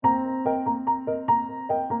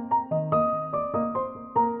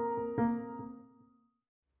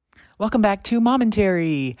Welcome back to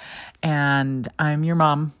Momentary, and I'm your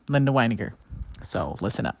mom, Linda Weiniger. So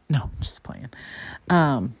listen up. No, just playing.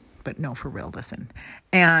 But no, for real, listen.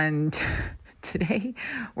 And today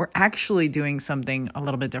we're actually doing something a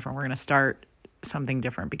little bit different. We're going to start something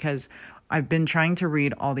different because I've been trying to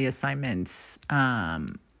read all the assignments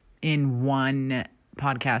in one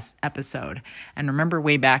podcast episode. And remember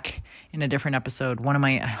way back in a different episode, one of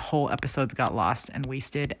my whole episodes got lost and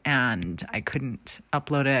wasted and I couldn't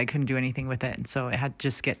upload it. I couldn't do anything with it. And so it had to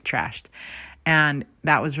just get trashed. And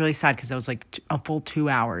that was really sad because that was like a full 2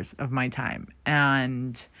 hours of my time.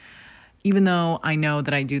 And even though I know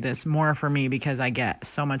that I do this more for me because I get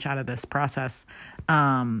so much out of this process,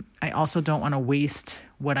 I also don't want to waste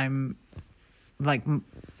what I'm like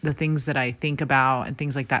the things that I think about and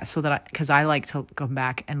things like that, so that because I like to go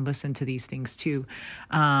back and listen to these things too,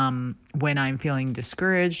 when I'm feeling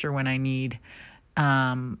discouraged or when I need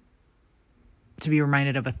to be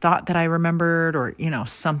reminded of a thought that I remembered or,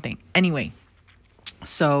 something. Anyway,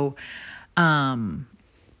 so we're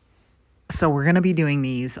going to be doing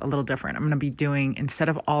these a little different. I'm going to be doing, instead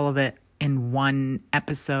of all of it in one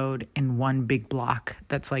episode, in one big block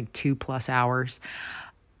that's like 2+ hours,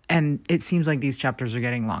 and it seems like these chapters are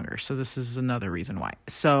getting longer. So this is another reason why.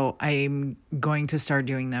 So I'm going to start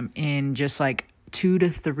doing them in just like 2 to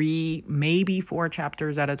 3, maybe 4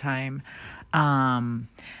 chapters at a time. And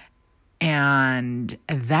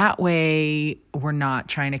that way we're not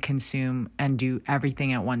trying to consume and do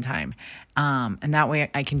everything at one time. And that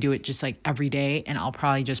way I can do it just like every day, and I'll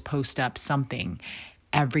probably just post up something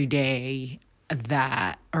every day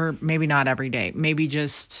that, or maybe not every day, maybe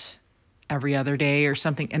just every other day or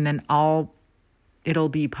something. And then it'll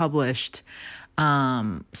be published,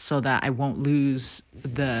 so that I won't lose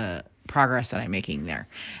the progress that I'm making there,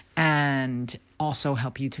 and also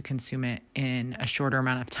help you to consume it in a shorter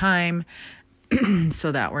amount of time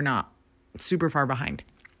so that we're not super far behind.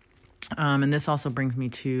 And this also brings me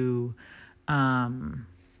to, talking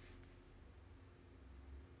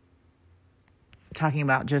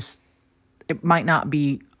about just, it might not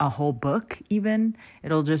be a whole book even,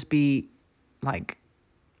 it'll just be like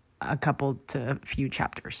a couple to a few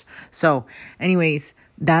chapters. So anyways,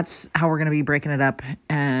 that's how we're going to be breaking it up,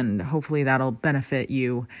 and hopefully that'll benefit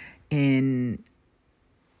you in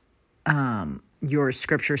your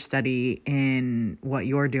scripture study, in what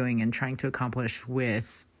you're doing and trying to accomplish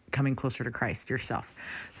with coming closer to Christ yourself.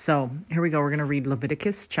 So here we go. We're going to read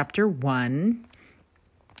Leviticus chapter 1.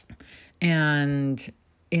 And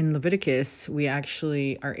in Leviticus, we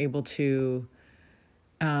actually are able to,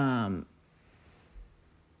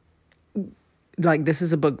 this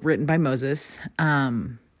is a book written by Moses,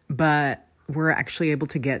 but we're actually able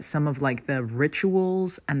to get some of like the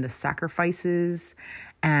rituals and the sacrifices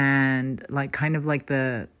and like kind of like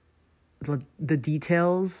the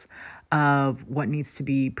details of what needs to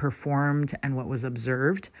be performed and what was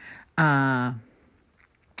observed.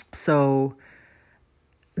 So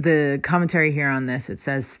the commentary here on this, it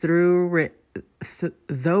says,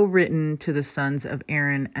 though written to the sons of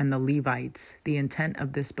Aaron and the Levites, the intent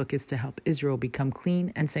of this book is to help Israel become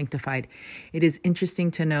clean and sanctified. It is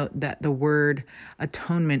interesting to note that the word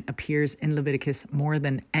atonement appears in Leviticus more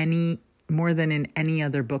than in any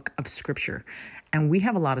other book of scripture. And we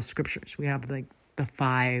have a lot of scriptures. We have like the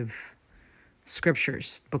 5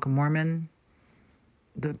 scriptures: Book of Mormon,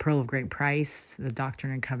 the Pearl of Great Price, the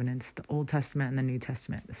Doctrine and Covenants, the Old Testament and the New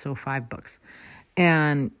Testament. So 5 books.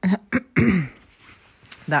 And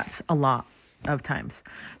that's a lot of times.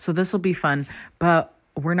 So this will be fun, but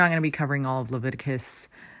we're not going to be covering all of Leviticus.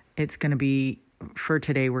 It's going to be, for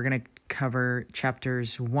today, we're going to cover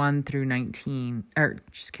chapters 1 through 19, or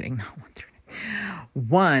just kidding, not 1 through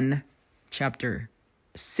 1, chapter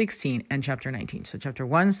 16 and chapter 19. So chapter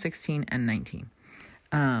 1, 16, and 19.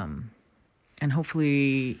 And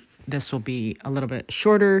hopefully this will be a little bit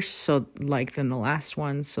shorter, than the last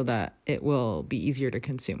one, so that it will be easier to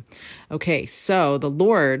consume. Okay, so the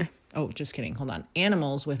Lord, just kidding, hold on.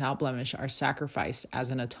 Animals without blemish are sacrificed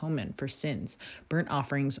as an atonement for sins. Burnt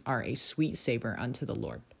offerings are a sweet savor unto the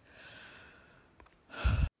Lord.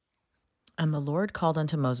 And the Lord called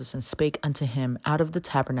unto Moses and spake unto him out of the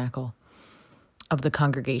tabernacle of the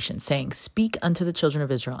congregation, saying, Speak unto the children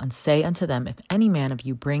of Israel, and say unto them, If any man of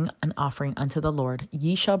you bring an offering unto the Lord,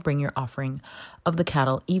 ye shall bring your offering of the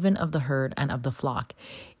cattle, even of the herd and of the flock.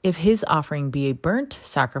 If his offering be a burnt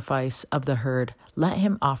sacrifice of the herd, let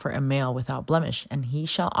him offer a male without blemish, and he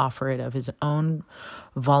shall offer it of his own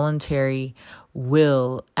voluntary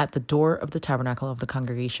will at the door of the tabernacle of the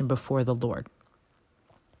congregation before the Lord.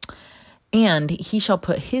 And he shall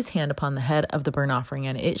put his hand upon the head of the burnt offering,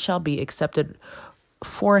 and it shall be accepted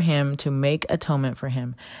for him to make atonement for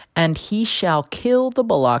him. And he shall kill the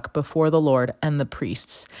bullock before the Lord, and the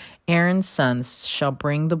priests, Aaron's sons, shall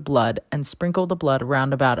bring the blood and sprinkle the blood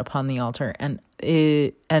round about upon the altar. And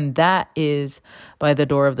that is by the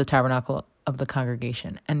door of the tabernacle of the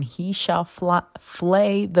congregation. And he shall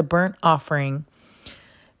flay the burnt offering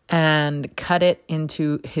and cut it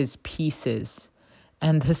into his pieces.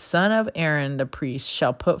 And the son of Aaron, the priest,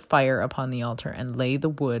 shall put fire upon the altar and lay the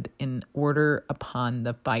wood in order upon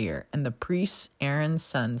the fire. And the priests, Aaron's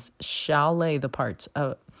sons, shall lay the parts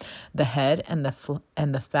of the head and the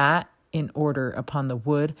fat in order upon the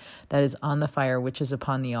wood that is on the fire, which is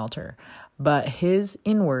upon the altar. But his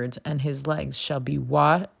inwards and his legs shall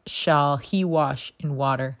he wash in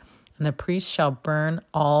water, and the priest shall burn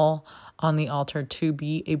all on the altar to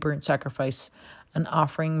be a burnt sacrifice, an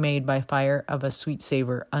offering made by fire of a sweet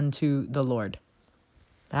savor unto the Lord.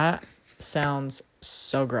 That sounds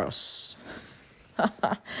so gross.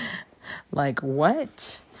 Like,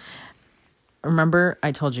 what? Remember,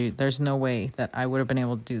 I told you there's no way that I would have been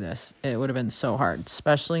able to do this. It would have been so hard,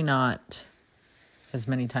 especially not as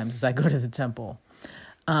many times as I go to the temple.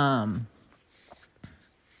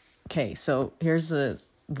 Okay, so here's a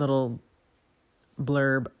little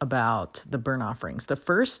blurb about the burnt offerings. The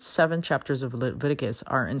first 7 chapters of Leviticus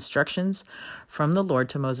are instructions from the Lord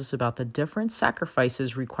to Moses about the different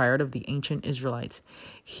sacrifices required of the ancient Israelites.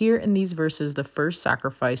 Here in these verses, the first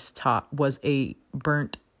sacrifice taught was a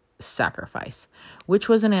burnt sacrifice, which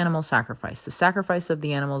was an animal sacrifice. The sacrifice of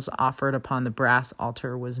the animals offered upon the brass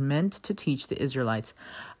altar was meant to teach the Israelites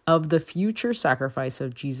of the future sacrifice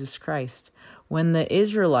of Jesus Christ. When the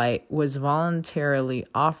Israelite was voluntarily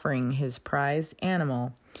offering his prized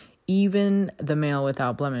animal, even the male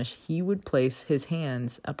without blemish, he would place his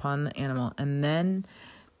hands upon the animal, and then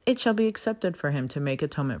it shall be accepted for him to make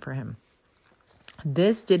atonement for him.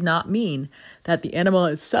 This did not mean that the animal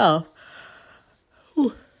itself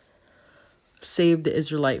saved the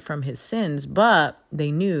Israelite from his sins, but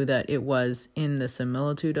they knew that it was in the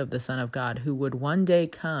similitude of the Son of God who would one day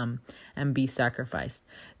come and be sacrificed.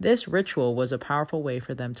 This ritual was a powerful way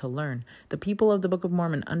for them to learn. The people of the Book of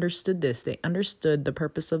Mormon understood this. They understood the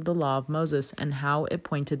purpose of the law of Moses and how it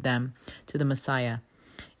pointed them to the Messiah.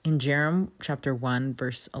 In Jeremiah chapter 1,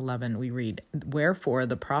 verse 11, we read, "Wherefore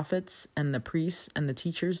the prophets and the priests and the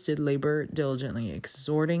teachers did labor diligently,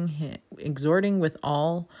 exhorting with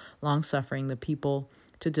all long-suffering the people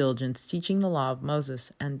to diligence, teaching the law of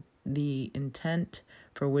Moses and the intent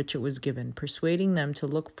for which it was given, persuading them to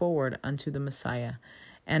look forward unto the Messiah,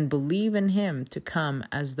 and believe in him to come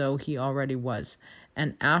as though he already was.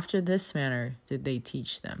 And after this manner did they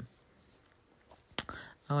teach them."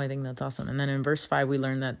 Oh, I think that's awesome. And then in verse 5, we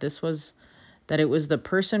learn that it was the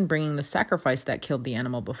person bringing the sacrifice that killed the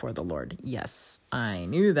animal before the Lord. Yes, I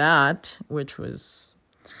knew that, which was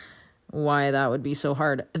why that would be so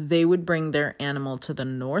hard. They would bring their animal to the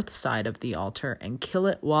north side of the altar and kill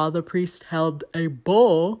it while the priest held a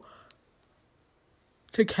bowl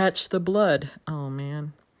to catch the blood. Oh,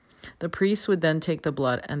 man. The priest would then take the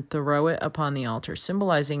blood and throw it upon the altar,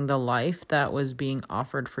 symbolizing the life that was being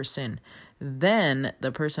offered for sin. Then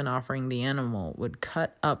the person offering the animal would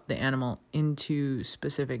cut up the animal into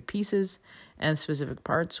specific pieces, and specific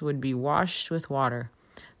parts would be washed with water.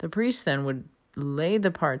 The priest then would lay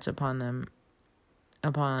the parts upon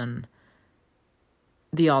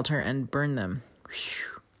the altar and burn them.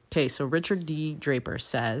 Okay, so Richard D. Draper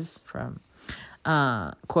says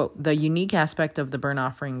quote, "The unique aspect of the burnt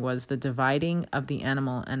offering was the dividing of the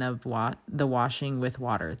animal and of the washing with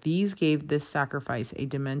water. These gave this sacrifice a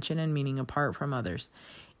dimension and meaning apart from others.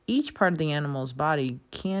 Each part of the animal's body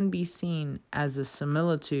can be seen as a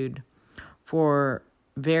similitude for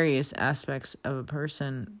various aspects of a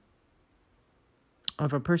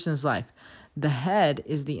person's life. The head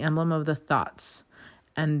is the emblem of the thoughts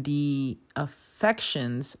and the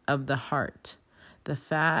affections of the heart. The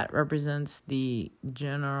fat represents the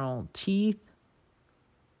general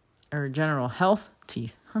health,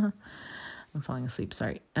 teeth. I'm falling asleep,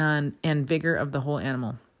 sorry. And vigor of the whole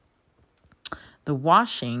animal. The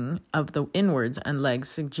washing of the inwards and legs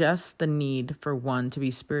suggests the need for one to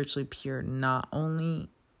be spiritually pure, not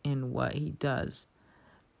only in what he does,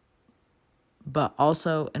 but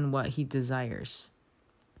also in what he desires.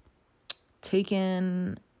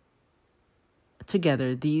 Taken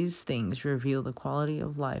together, these things reveal the quality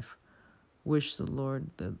of life which the Lord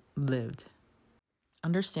lived."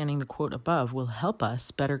 Understanding the quote above will help us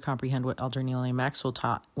better comprehend what Elder Neal A. Maxwell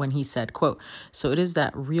taught when he said, quote, "So it is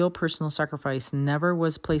that real personal sacrifice never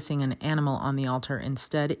was placing an animal on the altar.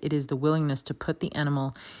 Instead, it is the willingness to put the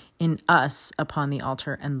animal in us upon the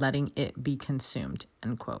altar and letting it be consumed,"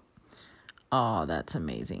 end quote. Oh, that's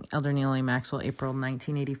amazing. Elder Neil A. Maxwell, April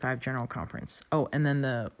 1985 General Conference. Oh, and then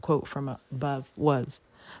the quote from above was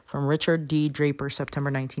from Richard D. Draper,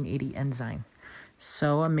 September 1980, Ensign.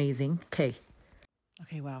 So amazing. Okay,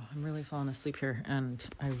 wow. I'm really falling asleep here, and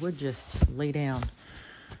I would just lay down.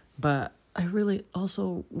 But I really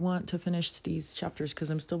also want to finish these chapters because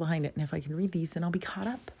I'm still behind it. And if I can read these, then I'll be caught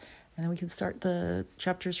up. And then we can start the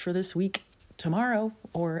chapters for this week tomorrow,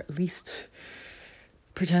 or at least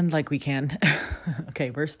pretend like we can. Okay,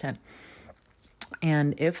 verse 10.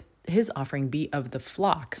 And if his offering be of the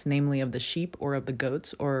flocks, namely of the sheep or of the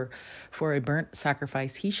goats, or for a burnt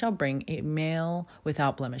sacrifice, he shall bring a male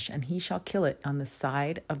without blemish, and he shall kill it on the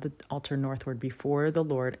side of the altar northward before the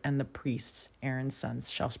Lord, and the priests, Aaron's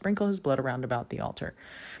sons, shall sprinkle his blood around about the altar.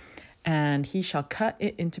 And he shall cut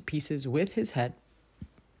it into pieces with his head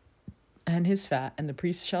and his fat, and the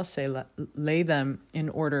priest shall say, lay them in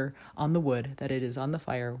order on the wood that it is on the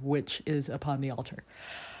fire, which is upon the altar.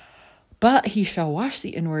 But he shall wash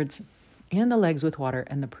the inwards and the legs with water,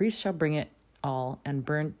 and the priest shall bring it all and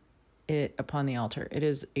burn it upon the altar. It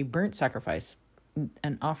is a burnt sacrifice,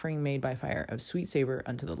 an offering made by fire of sweet savor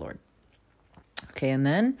unto the Lord. Okay, and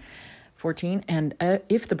then 14, and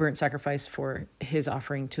if the burnt sacrifice for his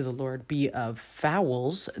offering to the Lord be of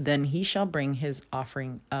fowls, then he shall bring his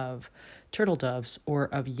offering of turtle doves or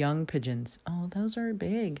of young pigeons. Oh, those are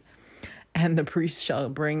big. And the priest shall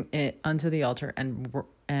bring it unto the altar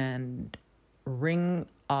and wring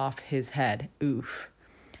off his head,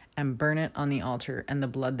 and burn it on the altar, and the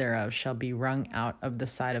blood thereof shall be wrung out of the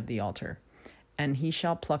side of the altar. And he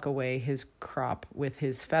shall pluck away his crop with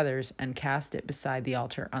his feathers, and cast it beside the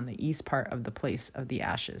altar on the east part of the place of the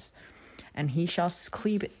ashes. And he shall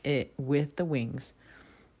cleave it with the wings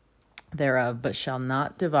thereof, but shall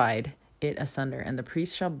not divide it asunder. And the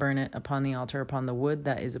priest shall burn it upon the altar, upon the wood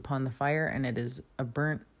that is upon the fire, and it is a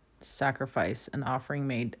burnt sacrifice, an offering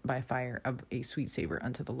made by fire of a sweet savor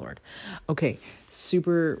unto the Lord. Okay,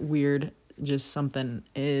 super weird. Just something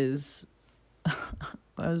is...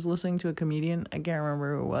 I was listening to a comedian. I can't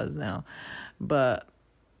remember who it was now. But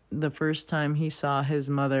the first time he saw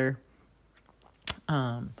his mother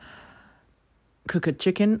cook a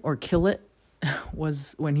chicken or kill it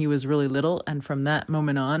was when he was really little. And from that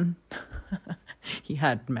moment on, he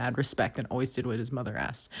had mad respect and always did what his mother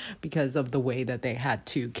asked because of the way that they had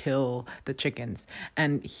to kill the chickens.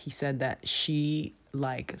 And he said that she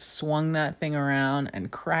like swung that thing around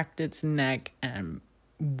and cracked its neck and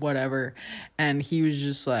whatever. And he was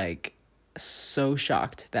just like so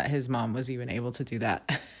shocked that his mom was even able to do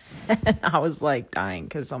that. And I was like dying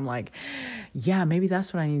because I'm like, yeah, maybe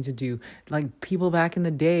that's what I need to do. Like people back in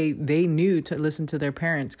the day, they knew to listen to their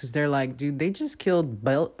parents because they're like, dude, they just killed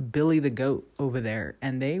Billy the goat over there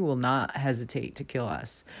and they will not hesitate to kill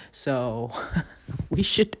us. So we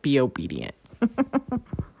should be obedient.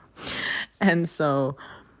 And so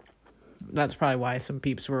that's probably why some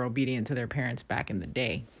peeps were obedient to their parents back in the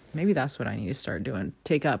day. Maybe that's what I need to start doing.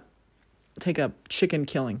 Take up chicken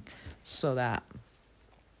killing so that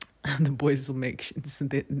the boys will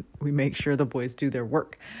we make sure the boys do their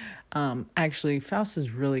work. Actually, Faust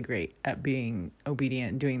is really great at being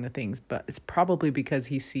obedient and doing the things, but it's probably because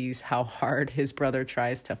he sees how hard his brother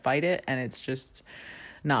tries to fight it, and it's just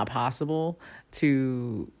not possible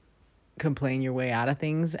to complain your way out of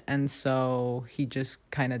things. And so he just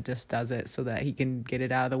kind of just does it so that he can get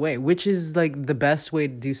it out of the way, which is like the best way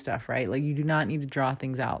to do stuff, right? Like you do not need to draw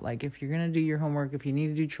things out. Like if you're going to do your homework, if you need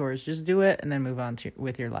to do chores, just do it and then move on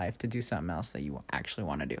with your life to do something else that you actually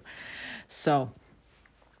want to do. So,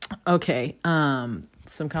 okay.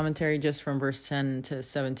 Some commentary just from verse 10 to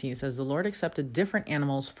 17 says, the Lord accepted different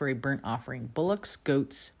animals for a burnt offering. Bullocks,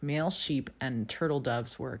 goats, male sheep, and turtle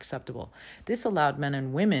doves were acceptable. This allowed men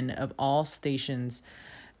and women of all stations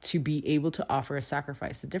to be able to offer a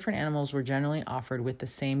sacrifice. The different animals were generally offered with the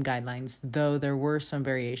same guidelines, though there were some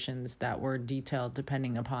variations that were detailed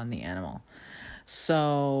depending upon the animal.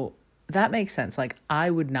 So that makes sense. Like I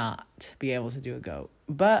would not be able to do a goat,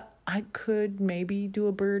 but I could maybe do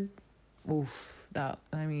a bird.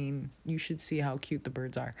 You should see how cute the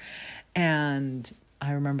birds are. And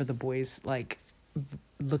I remember the boys like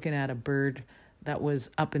looking at a bird that was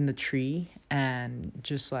up in the tree and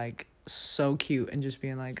just like so cute and just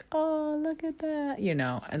being like, oh, look at that,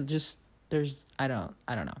 and just I don't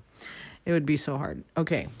know. It would be so hard.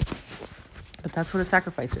 Okay. But that's what a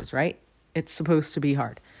sacrifice is, right? It's supposed to be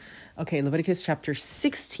hard. Okay. Leviticus chapter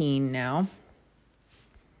 16 now.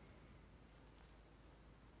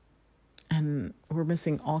 And we're we're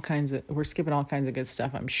skipping all kinds of good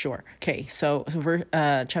stuff, I'm sure. Okay, so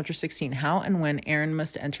chapter 16, how and when Aaron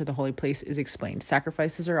must enter the holy place is explained.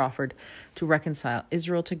 Sacrifices are offered to reconcile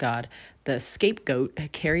Israel to God. The scapegoat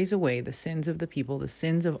carries away the sins of the people. The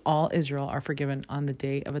sins of all Israel are forgiven on the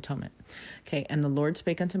Day of Atonement. Okay, and the Lord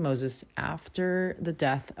spake unto Moses after the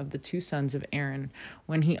death of the two sons of Aaron,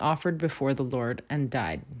 when he offered before the Lord and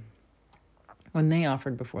died. When they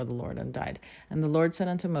offered before the Lord and died. And the Lord said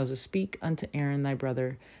unto Moses, speak unto Aaron thy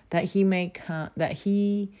brother, that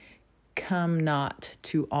he come not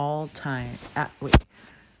to all time. Let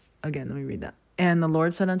me read that. And the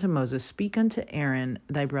Lord said unto Moses, speak unto Aaron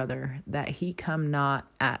thy brother, that he come not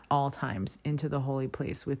at all times into the holy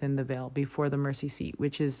place within the veil before the mercy seat,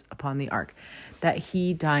 which is upon the ark, that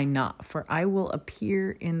he die not. For I will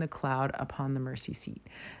appear in the cloud upon the mercy seat.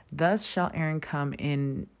 Thus shall Aaron come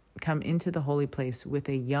into the holy place with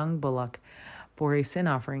a young bullock for a sin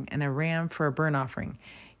offering and a ram for a burnt offering.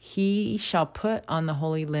 He shall put on the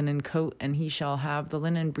holy linen coat, and he shall have the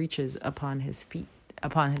linen breeches upon his feet,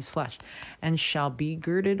 upon his flesh, and shall be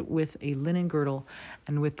girded with a linen girdle,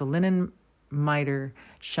 and with the linen mitre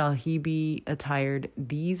shall he be attired.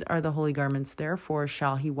 These are the holy garments. Therefore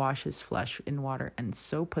shall he wash his flesh in water, and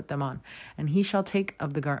so put them on. And he shall take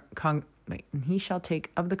of the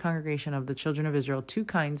congregation of the children of Israel two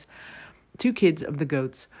kids of the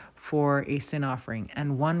goats for a sin offering,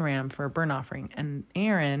 and one ram for a burnt offering. And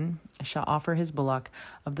Aaron shall offer his bullock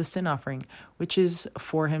of the sin offering, which is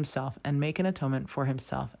for himself, and make an atonement for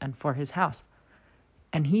himself and for his house.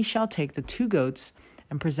 And he shall take the two goats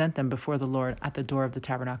and present them before the Lord at the door of the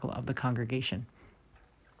tabernacle of the congregation.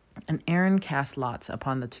 And Aaron cast lots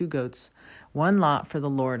upon the two goats, one lot for the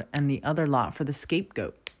Lord, and the other lot for the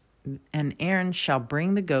scapegoat. And Aaron shall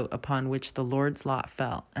bring the goat upon which the Lord's lot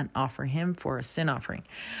fell, and offer him for a sin offering.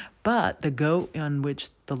 But the goat on which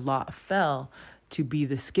the lot fell to be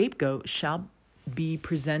the scapegoat shall be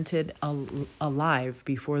presented alive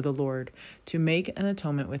before the Lord, to make an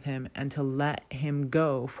atonement with him, and to let him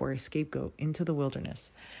go for a scapegoat into the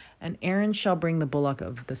wilderness. And Aaron shall bring the bullock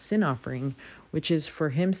of the sin offering, which is for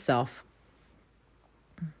himself,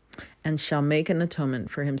 and shall make an atonement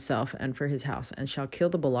for himself and for his house, and shall kill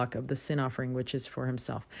the bullock of the sin offering, which is for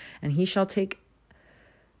himself. And he shall take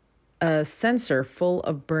a censer full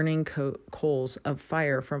of burning coals of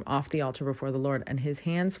fire from off the altar before the Lord, and his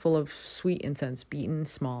hands full of sweet incense beaten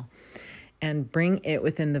small, and bring it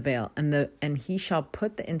within the veil. And he shall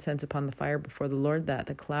put the incense upon the fire before the Lord, that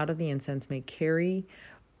the cloud of the incense may cover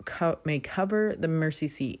the mercy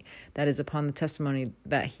seat that is upon the testimony,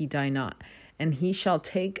 that he die not. And he shall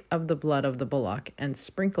take of the blood of the bullock, and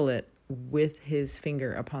sprinkle it with his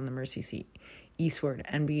finger upon the mercy seat eastward,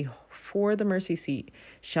 and before the mercy seat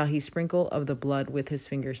shall he sprinkle of the blood with his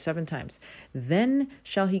finger 7 times. Then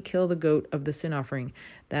shall he kill the goat of the sin offering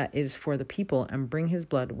that is for the people, and bring his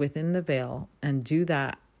blood within the veil, and do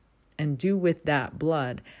with that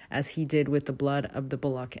blood as he did with the blood of the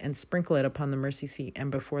bullock, and sprinkle it upon the mercy seat and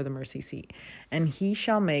before the mercy seat. And he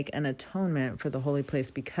shall make an atonement for the holy place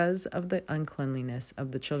because of the uncleanliness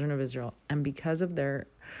of the children of Israel, and because of their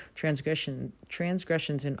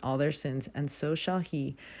transgressions in all their sins. And so shall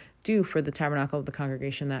he do for the tabernacle of the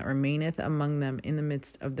congregation that remaineth among them in the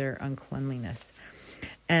midst of their uncleanliness.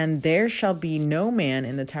 And there shall be no man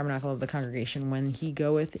in the tabernacle of the congregation when he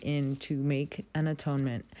goeth in to make an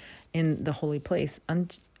atonement in the holy place,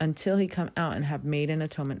 until he come out and have made an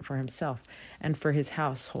atonement for himself and for his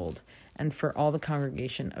household and for all the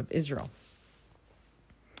congregation of Israel.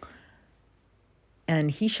 And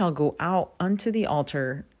he shall go out unto the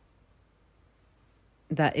altar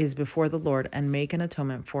that is before the Lord, and make an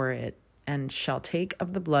atonement for it, and shall take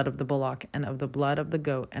of the blood of the bullock and of the blood of the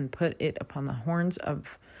goat, and put it upon the horns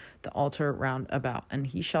of the altar round about. And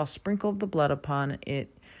he shall sprinkle the blood upon it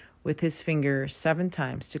with his finger 7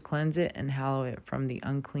 times, to cleanse it and hallow it from the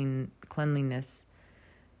uncleanness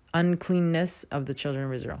of the children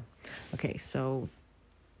of Israel. Okay, so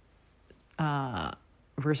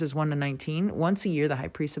verses 1 to 19. Once a year, the high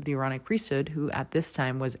priest of the Aaronic priesthood, who at this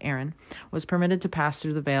time was Aaron, was permitted to pass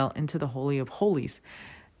through the veil into the Holy of Holies.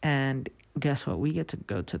 And guess what? We get to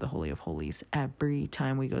go to the Holy of Holies every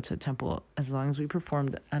time we go to a temple. As long as we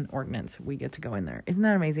performed an ordinance, we get to go in there. Isn't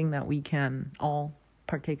that amazing that we can all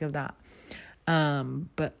partake of that?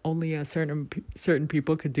 But only a certain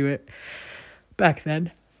people could do it back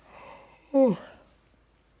then. Oh.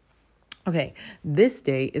 Okay, this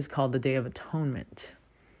day is called the Day of Atonement.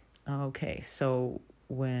 Okay, so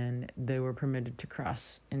when they were permitted to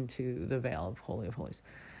cross into the veil of Holy of Holies,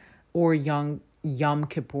 or Yom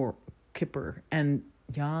Kippur, and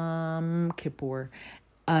Yom Kippur,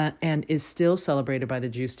 and is still celebrated by the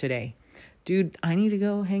Jews today. dude, I need to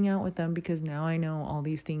go hang out with them because now I know all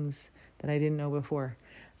these things that I didn't know before.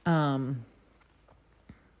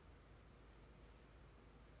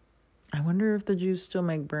 I wonder if the Jews still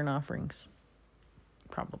make burnt offerings.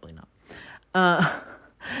 Probably not.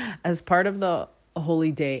 As part of the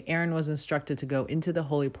holy day, Aaron was instructed to go into the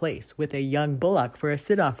holy place with a young bullock for a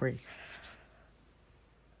sin offering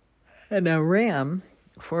and a ram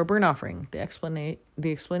for a burnt offering. The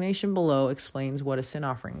explanation below explains what a sin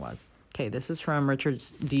offering was. Okay, this is from Richard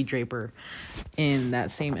D. Draper in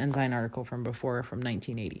that same Ensign article from before, from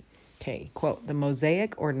 1980. Okay, quote, the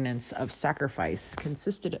Mosaic ordinance of sacrifice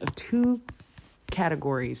consisted of two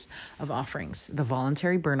categories of offerings: the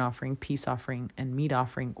voluntary burnt offering, peace offering, and meat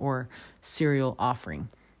offering or cereal offering.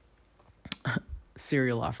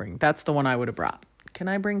 Cereal offering. That's the one I would have brought. Can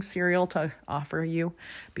I bring cereal to offer you?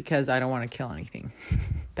 Because I don't want to kill anything.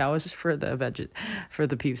 That was for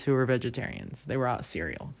the peeps who were vegetarians. They were out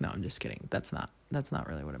cereal. No, I'm just kidding. That's not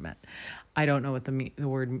really what it meant. I don't know what the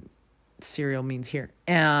word cereal means here.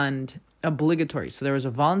 And obligatory. So there was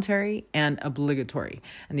a voluntary and obligatory.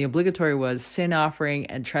 And the obligatory was sin offering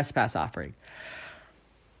and trespass offering.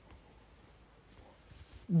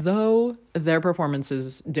 Though their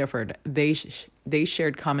performances differed, they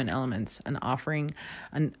shared common elements: an offering,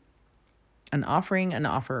 an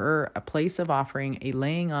offerer, a place of offering, a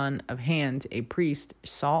laying on of hands, a priest,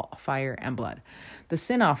 salt, fire, and blood. The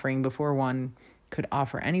sin offering, before one could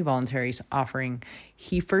offer any voluntary offering,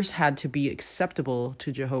 he first had to be acceptable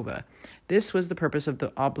to Jehovah. This was the purpose of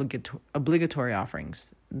the obligatory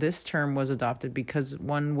offerings. This term was adopted because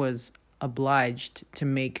one was obliged to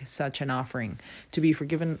make such an offering to be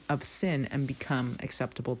forgiven of sin and become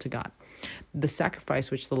acceptable to God. The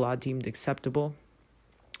sacrifice which the law deemed acceptable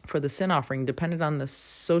for the sin offering depended on the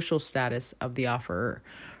social status of the offerer.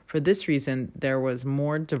 For this reason, there was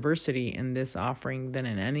more diversity in this offering than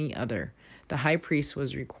in any other. The high priest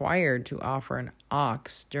was required to offer an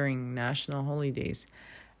ox during national holy days,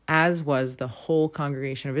 as was the whole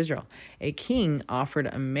congregation of Israel. A king offered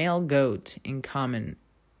a male goat in common.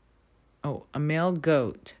 A male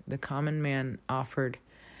goat. The common man offered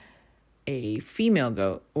a female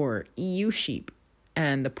goat or ewe sheep,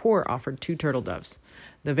 and the poor offered 2 turtle doves.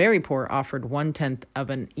 The very poor offered 1/10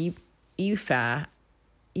 of an ephah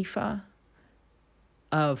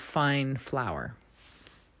of fine flour.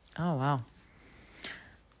 Oh, wow.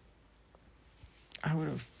 I would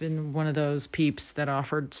have been one of those peeps that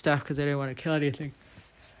offered stuff because they didn't want to kill anything.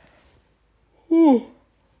 Ooh.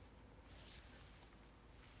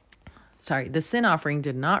 Sorry, the sin offering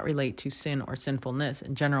did not relate to sin or sinfulness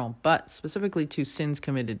in general, but specifically to sins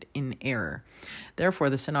committed in error.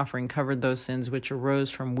 Therefore, the sin offering covered those sins which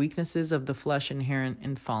arose from weaknesses of the flesh inherent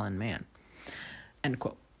in fallen man. End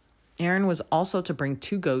quote. Aaron was also to bring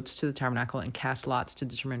 2 goats to the tabernacle and cast lots to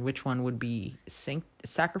determine which one would be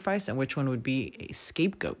sacrifice and which one would be a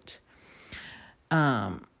scapegoat.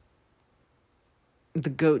 The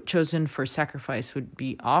goat chosen for sacrifice would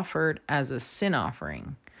be offered as a sin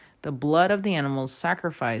offering. The blood of the animal's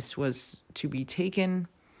sacrifice was to be taken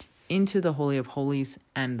into the Holy of Holies,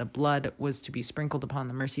 and the blood was to be sprinkled upon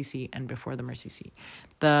the mercy seat and before the mercy seat.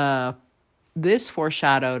 This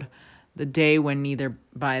foreshadowed the day when neither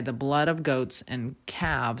by the blood of goats and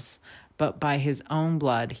calves, but by his own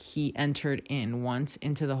blood, he entered in once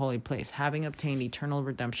into the holy place, having obtained eternal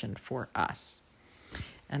redemption for us.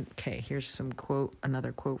 And okay, here's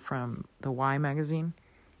another quote from the Y magazine.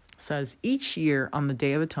 It says, each year on the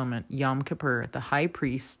Day of Atonement, Yom Kippur, the high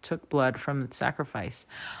priest took blood from the sacrifice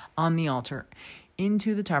on the altar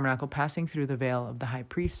into the tabernacle, passing through the veil of the high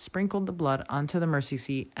priest, sprinkled the blood onto the mercy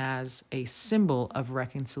seat as a symbol of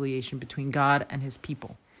reconciliation between God and his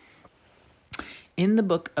people. In the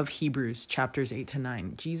book of Hebrews, chapters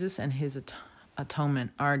 8-9, Jesus and his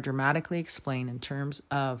atonement are dramatically explained in terms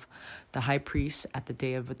of the high priest at the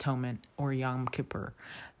Day of Atonement, or Yom Kippur.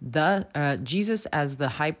 Jesus, as the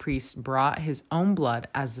high priest, brought his own blood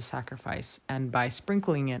as the sacrifice, and by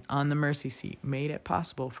sprinkling it on the mercy seat, made it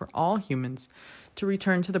possible for all humans to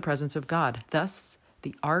return to the presence of God. Thus,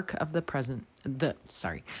 the Ark of the Covenant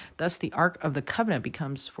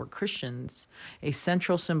becomes for Christians a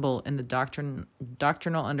central symbol in the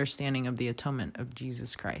doctrinal understanding of the atonement of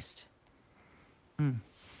Jesus Christ.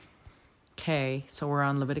 Okay, so we're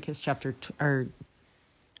on Leviticus chapter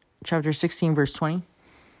 16, verse 20.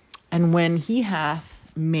 And when he hath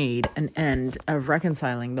made an end of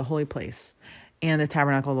reconciling the holy place and the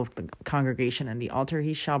tabernacle of the congregation and the altar,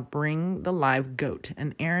 he shall bring the live goat,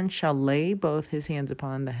 and Aaron shall lay both his hands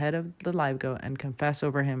upon the head of the live goat and confess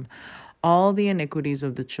over him all the iniquities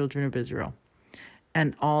of the children of Israel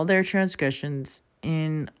and all their transgressions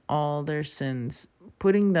in all their sins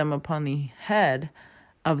putting them upon the head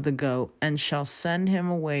of the goat, and shall send him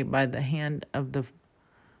away by the hand of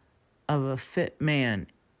a fit man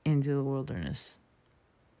into the wilderness.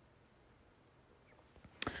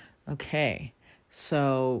 Okay,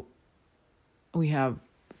 so we have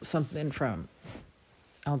something from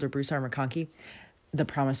Elder Bruce R. McConkie. The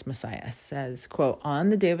Promised Messiah says, quote,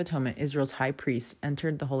 "On the Day of Atonement, Israel's high priest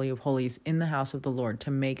entered the Holy of Holies in the house of the Lord to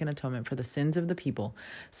make an atonement for the sins of the people.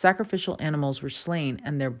 Sacrificial animals were slain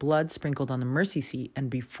and their blood sprinkled on the mercy seat and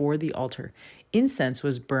before the altar. Incense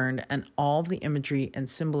was burned, and all the imagery and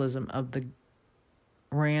symbolism of the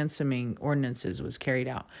ransoming ordinances was carried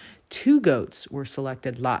out. 2 goats were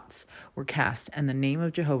selected, lots were cast, and the name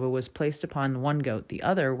of Jehovah was placed upon one goat. The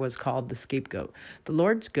other was called the scapegoat. The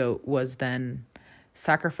Lord's goat was then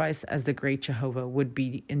sacrificed as the great Jehovah would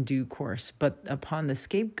be in due course, but upon the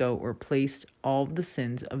scapegoat were placed all the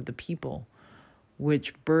sins of the people,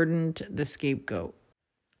 which burdened the scapegoat.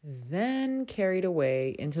 Then carried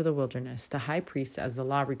away into the wilderness, the high priest, as the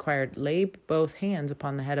law required, laid both hands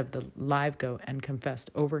upon the head of the live goat and confessed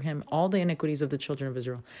over him all the iniquities of the children of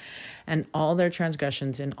Israel and all their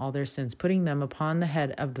transgressions and all their sins, putting them upon the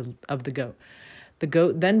head of the goat. The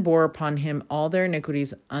goat then bore upon him all their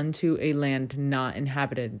iniquities unto a land not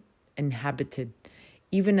inhabited,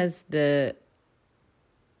 even as the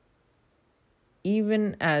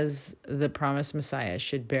promised Messiah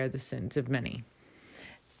should bear the sins of many.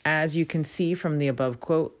 As you can see from the above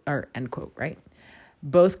quote, or end quote, right?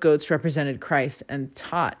 Both goats represented Christ and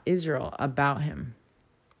taught Israel about him."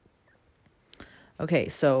 Okay,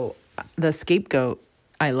 so the scapegoat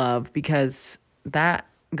I love because that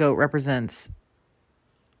goat represents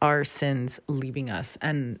our sins leaving us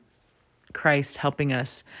and Christ helping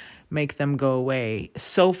us make them go away,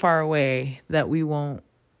 so far away that we won't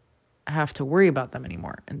have to worry about them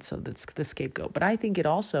anymore. And so that's the scapegoat. But I think it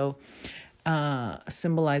also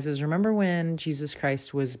symbolizes, remember when Jesus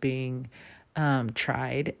Christ was being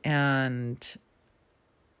tried, and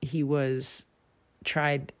he was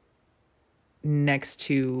tried next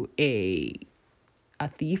to a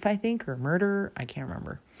thief, I think, or murderer. I can't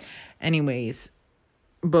remember. Anyways,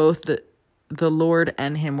 both the Lord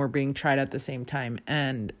and him were being tried at the same time,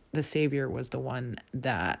 and the Savior was the one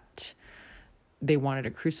that they wanted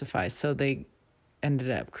to crucify. So they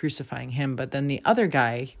ended up crucifying him, but then the other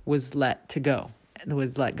guy was let go,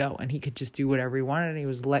 and he could just do whatever he wanted, and he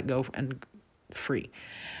was let go and free.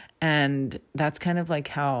 And that's kind of like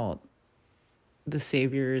how the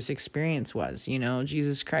Savior's experience was.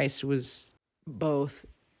 Jesus Christ was the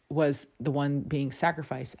one being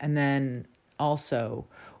sacrificed, and then also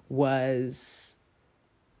was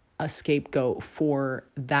a scapegoat for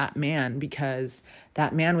that man, because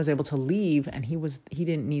that man was able to leave, and he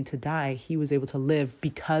didn't need to die. He was able to live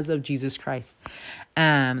because of Jesus Christ.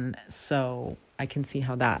 And so I can see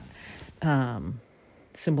how that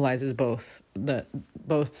symbolizes both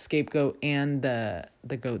scapegoat and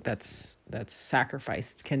the goat that's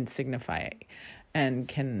sacrificed can signify and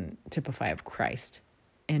can typify of Christ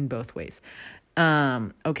in both ways.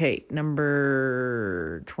 Okay,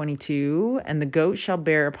 number 22. "And the goat shall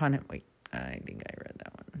bear upon him." Wait, I think I read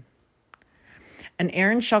that one. "And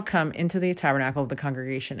Aaron shall come into the tabernacle of the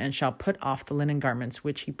congregation, and shall put off the linen garments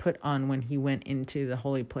which he put on when he went into the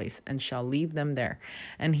holy place, and shall leave them there.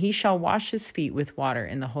 And he shall wash his feet with water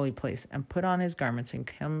in the holy place, and put on his garments, and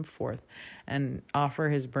come forth, and offer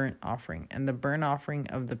his burnt offering, and the burnt offering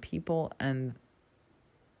of the people, and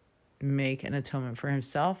make an atonement for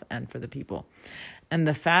himself and for the people. And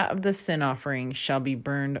the fat of the sin offering shall be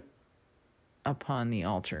burned upon the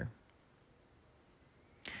altar.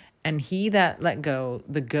 And he that let go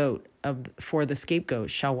the goat for the scapegoat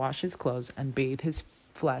shall wash his clothes and bathe his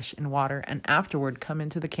flesh in water, and afterward come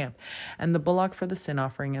into the camp. And the bullock for the sin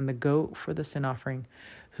offering and the goat for the sin offering,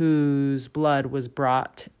 whose blood was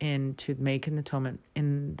brought in to make an atonement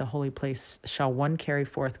in the holy place, shall one carry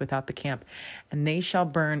forth without the camp, and they shall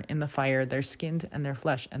burn in the fire their skins and their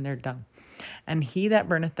flesh and their dung. And he that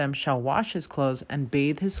burneth them shall wash his clothes and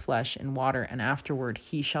bathe his flesh in water, and afterward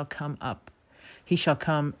he shall come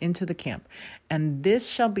into the camp. And this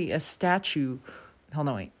shall be a statute." Hold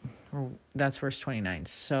on, wait. That's verse 29.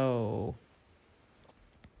 So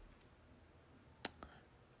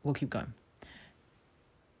we'll keep going.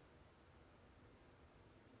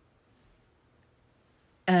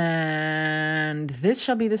 "And this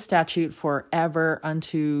shall be the statute forever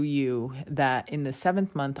unto you, that in the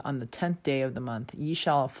 7th month, on the 10th day of the month, ye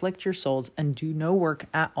shall afflict your souls, and do no work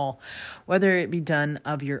at all, whether it be done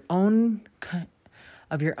of your own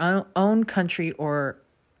country, or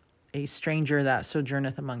a stranger that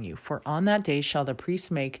sojourneth among you. For on that day shall the priest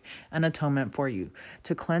make an atonement for you,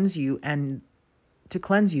 to cleanse you, and to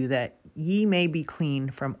cleanse you, that ye may be clean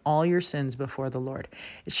from all your sins before the Lord.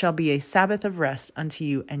 It shall be a Sabbath of rest unto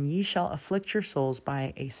you, and ye shall afflict your souls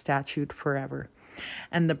by a statute forever.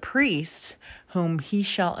 And the priest whom he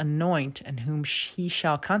shall anoint and whom he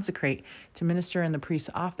shall consecrate to minister in the priest's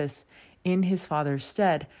office in his father's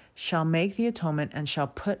stead shall make the atonement and shall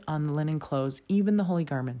put on the linen clothes, even the holy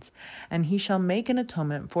garments. And he shall make an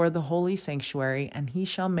atonement for the holy sanctuary, and he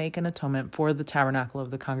shall make an atonement for the tabernacle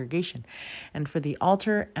of the congregation, and for the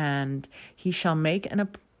altar, and he shall make an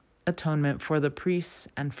atonement for the priests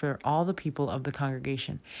and for all the people of the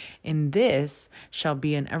congregation. In this shall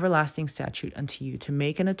be an everlasting statute unto you, to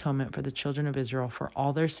make an atonement for the children of Israel for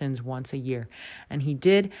all their sins once a year. And he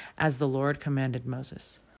did as the Lord commanded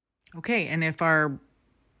Moses. Okay, and if our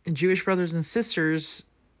Jewish brothers and sisters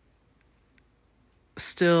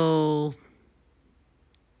still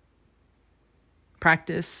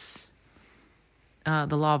practice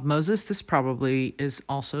the law of Moses, this probably is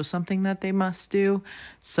also something that they must do.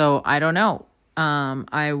 So I don't know.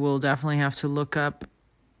 I will definitely have to look up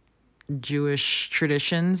Jewish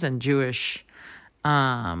traditions and Jewish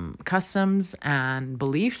customs and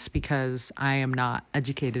beliefs, because I am not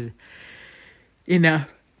educated enough.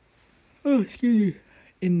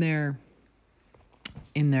 In their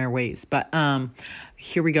ways. But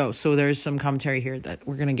here we go. So there's some commentary here that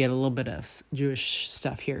we're going to get a little bit of Jewish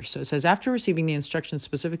stuff here. So it says, after receiving the instructions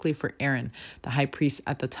specifically for Aaron, the high priest,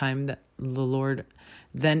 at the time that the Lord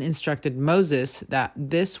then instructed Moses that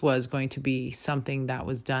this was going to be something that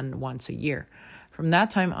was done once a year. From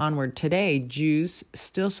that time onward, today, Jews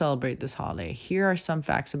still celebrate this holiday. Here are some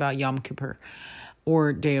facts about Yom Kippur,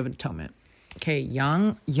 or Day of Atonement. Okay,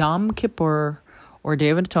 Yom Kippur, or Day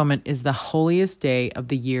of Atonement, is the holiest day of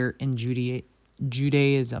the year in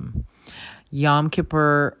Judaism. Yom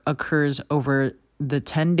Kippur occurs over the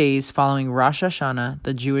 10 days following Rosh Hashanah,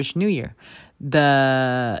 the Jewish New Year.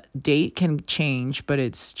 The date can change, but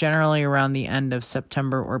it's generally around the end of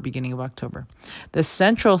September or beginning of October. The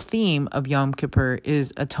central theme of Yom Kippur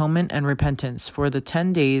is atonement and repentance. For the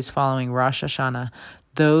 10 days following Rosh Hashanah,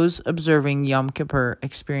 those observing Yom Kippur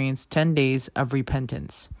experience 10 days of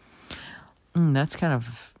repentance. That's kind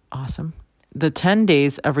of awesome. The 10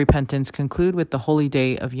 days of repentance conclude with the holy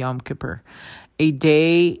day of Yom Kippur. A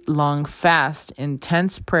day-long fast,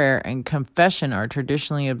 intense prayer, and confession are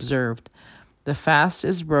traditionally observed. The fast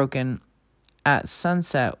is broken at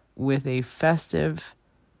sunset with a festive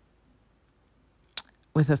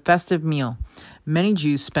meal. Many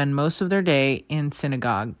Jews spend most of their day in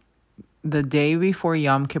synagogue. The day before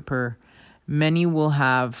Yom Kippur, many will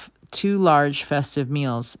have 2 large festive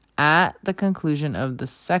meals. At the conclusion of the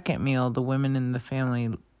second meal, the women in the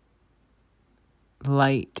family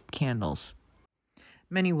light candles.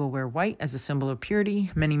 Many will wear white as a symbol of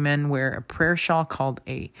purity. Many men wear a prayer shawl called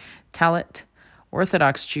a talit.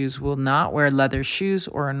 Orthodox Jews will not wear leather shoes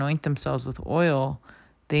or anoint themselves with oil.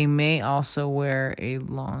 They may also wear a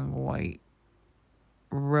long white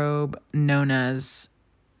robe known as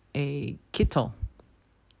a kittel.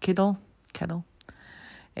 Kettle.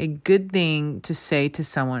 A good thing to say to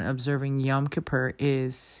someone observing Yom Kippur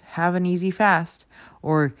is have an easy fast,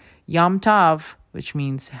 or Yom Tov, which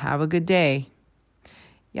means have a good day.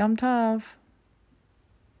 Yom Tov.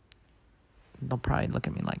 They'll probably look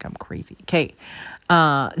at me like I'm crazy. Okay.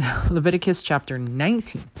 Leviticus chapter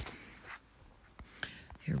 19.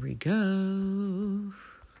 Here we go.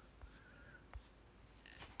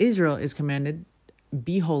 Israel is commanded,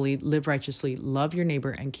 be holy, live righteously, love your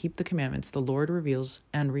neighbor, and keep the commandments. The Lord reveals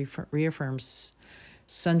and reaffirms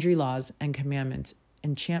sundry laws and commandments,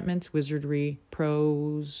 enchantments, wizardry,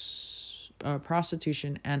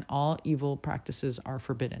 prostitution, and all evil practices are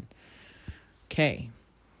forbidden. Okay.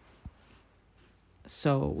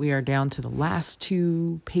 So we are down to the last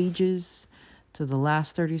 2 pages, to the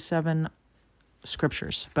last 37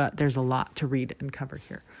 scriptures, but there's a lot to read and cover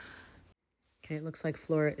here. Okay, it looks like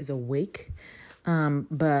Flora is awake, but I'm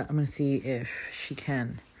going to see if she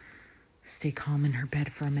can stay calm in her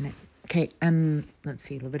bed for a minute. Okay, and let's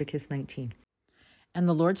see, Leviticus 19. And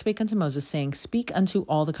the Lord spake unto Moses, saying, Speak unto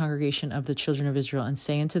all the congregation of the children of Israel, and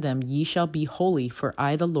say unto them, Ye shall be holy, for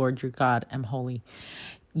I, the Lord your God, am holy.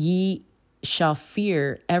 Ye shall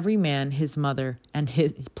fear every man his mother and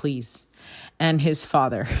his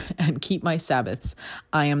father, and keep my Sabbaths.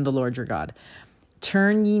 I am the Lord your God.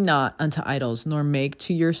 Turn ye not unto idols, nor make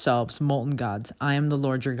to yourselves molten gods. I am the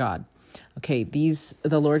Lord your God. Okay,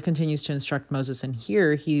 the Lord continues to instruct Moses, and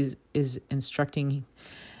here he is instructing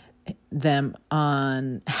them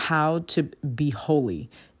on how to be holy,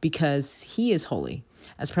 because he is holy.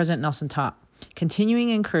 As President Nelson taught,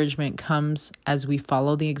 Continuing encouragement comes as we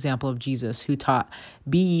follow the example of Jesus, who taught,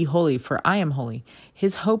 "Be ye holy, for I am holy."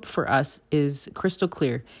 His hope for us is crystal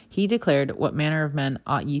clear. He declared, "What manner of men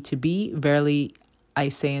ought ye to be? Verily I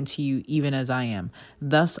say unto you, even as I am."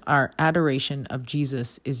 Thus, our adoration of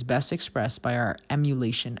Jesus is best expressed by our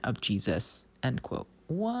emulation of Jesus. End quote.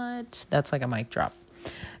 What? That's like a mic drop.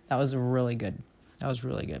 That was really good.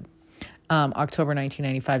 October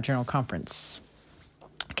 1995 General Conference.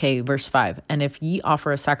 Okay, verse 5. And if ye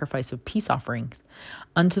offer a sacrifice of peace offerings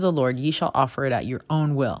unto the Lord, ye shall offer it at your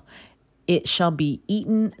own will. It shall be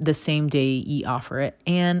eaten the same day ye offer it,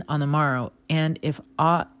 and on the morrow. And if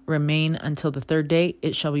aught remain until the third day,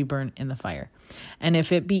 it shall be burned in the fire. And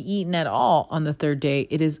if it be eaten at all on the third day,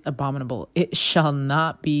 it is abominable. It shall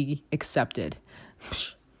not be accepted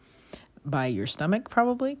by your stomach,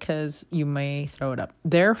 probably, because you may throw it up.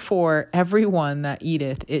 Therefore, every one that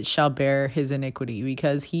eateth it shall bear his iniquity,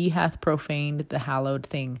 because he hath profaned the hallowed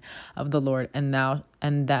thing of the Lord, and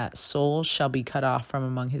that soul shall be cut off from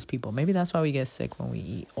among his people. Maybe that's why we get sick when we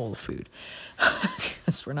eat old food,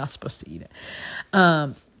 because we're not supposed to eat it.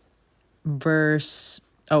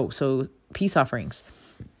 So peace offerings.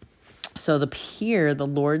 So here the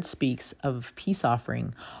Lord speaks of peace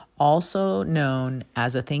offering, also known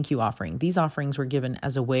as a thank you offering. These offerings were given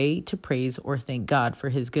as a way to praise or thank God for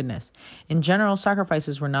his goodness. In general,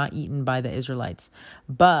 sacrifices were not eaten by the Israelites,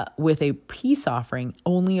 but with a peace offering,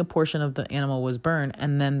 only a portion of the animal was burned,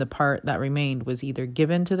 and then the part that remained was either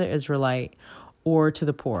given to the Israelite or to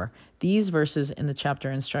the poor. These verses in the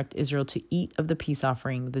chapter instruct Israel to eat of the peace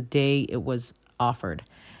offering the day it was offered,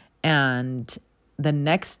 and the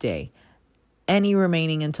next day, any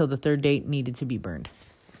remaining until the third day needed to be burned.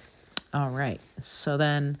 All right. So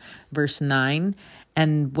then verse 9,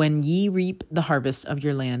 and when ye reap the harvest of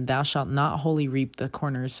your land, thou shalt not wholly reap the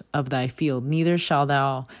corners of thy field, neither shalt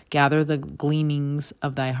thou gather the gleanings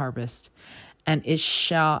of thy harvest. And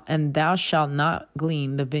thou shalt not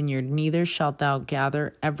glean the vineyard, neither shalt thou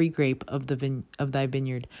gather every grape of thy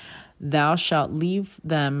vineyard. Thou shalt leave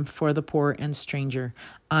them for the poor and stranger.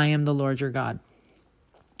 I am the Lord your God.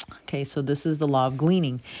 Okay, so this is the law of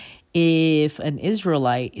gleaning. If an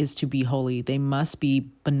Israelite is to be holy, they must be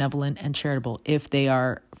benevolent and charitable. If they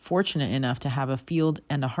are fortunate enough to have a field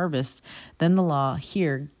and a harvest, then the law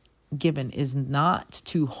here given is not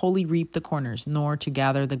to wholly reap the corners, nor to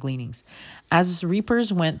gather the gleanings. As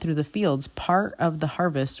reapers went through the fields, part of the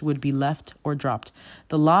harvest would be left or dropped.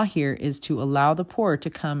 The law here is to allow the poor to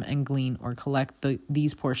come and glean or collect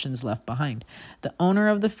these portions left behind. The owner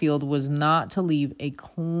of the field was not to leave a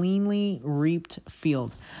cleanly reaped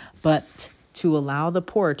field, but to allow the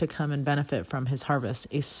poor to come and benefit from his harvest.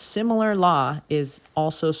 A similar law is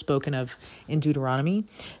also spoken of in Deuteronomy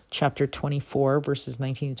chapter 24, verses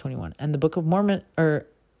 19 to 21. And the Book of Mormon,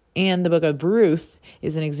 and the Book of Ruth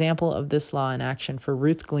is an example of this law in action, for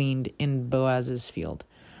Ruth gleaned in Boaz's field.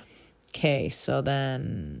 Okay, so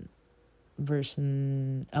then verse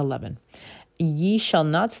 11. Ye shall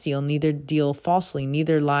not steal, neither deal falsely,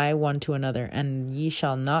 neither lie one to another, and ye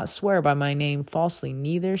shall not swear by my name falsely,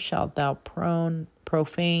 neither shalt thou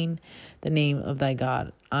profane the name of thy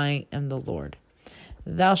God. I am the Lord.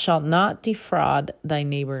 Thou shalt not defraud thy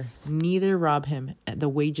neighbor, neither rob him. The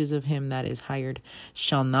wages of him that is hired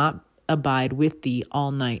shall not abide with thee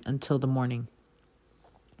all night until the morning.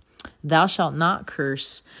 Thou shalt not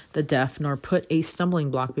curse the deaf, nor put a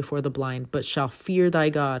stumbling block before the blind, but shall fear thy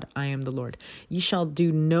God. I am the Lord. Ye shall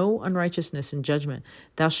do no unrighteousness in judgment.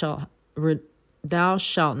 Thou shalt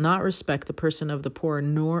not respect the person of the poor,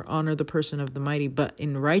 nor honor the person of the mighty, but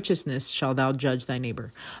in righteousness shall thou judge thy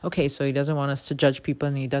neighbor. Okay, so he doesn't want us to judge people,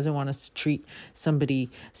 and he doesn't want us to treat somebody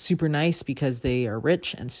super nice because they are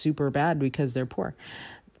rich and super bad because they're poor.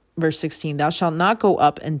 Verse 16, thou shalt not go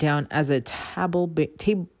up and down as a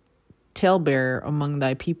talebearer among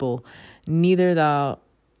thy people, neither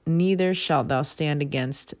shalt thou stand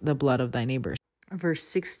against the blood of thy neighbors. Verse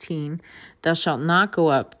 16, thou shalt not go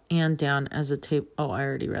up and down as a table. Oh, I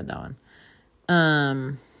already read that one.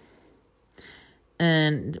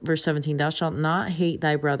 And verse 17, thou shalt not hate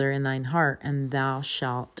thy brother in thine heart, and thou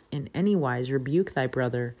shalt in any wise rebuke thy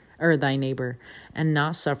brother or thy neighbor, and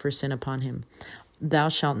not suffer sin upon him. Thou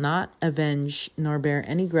shalt not avenge nor bear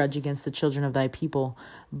any grudge against the children of thy people,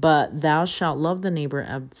 but thou shalt love the neighbor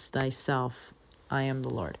as thyself. I am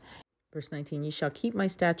the Lord. Verse 19, ye shall keep my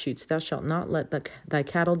statutes. Thou shalt not let thy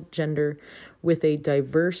cattle gender with a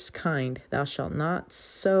diverse kind. Thou shalt not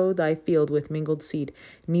sow thy field with mingled seed.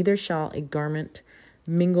 Neither shall a garment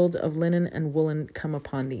mingled of linen and woolen come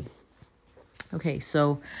upon thee. Okay,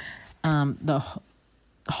 so the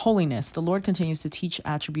holiness. The Lord continues to teach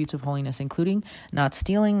attributes of holiness, including not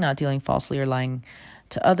stealing, not dealing falsely or lying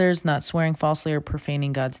to others, not swearing falsely or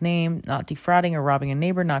profaning God's name, not defrauding or robbing a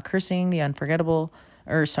neighbor, not cursing the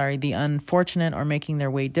the unfortunate or making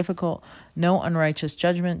their way difficult, no unrighteous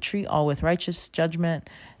judgment, treat all with righteous judgment,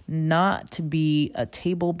 not to be a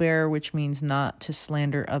table bearer, which means not to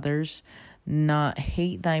slander others, not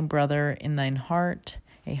hate thy brother in thine heart.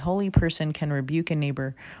 A holy person can rebuke a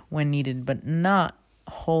neighbor when needed, but not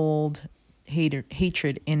hold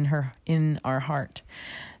hatred in our heart.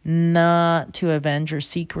 Not to avenge or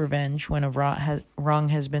seek revenge when a wrong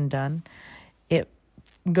has been done. It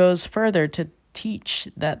goes further to teach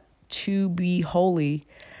that to be holy,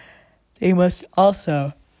 they must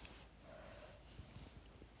also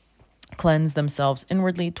cleanse themselves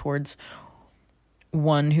inwardly towards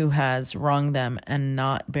one who has wronged them and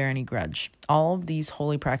not bear any grudge. All of these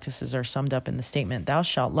holy practices are summed up in the statement, thou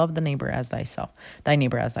shalt love thy neighbor as thyself.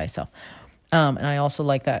 And I also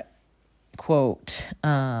like that quote.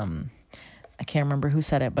 I can't remember who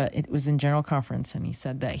said it, but it was in General Conference, and he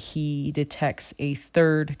said that he detects a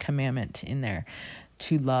third commandment in there,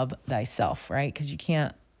 to love thyself, right? Because you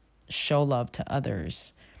can't show love to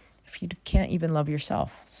others if you can't even love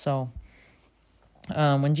yourself. So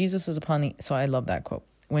when Jesus was I love that quote.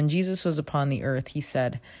 When Jesus was upon the earth, he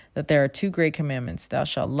said that there are two great commandments. Thou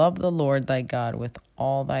shalt love the Lord thy God with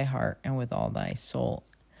all thy heart and with all thy soul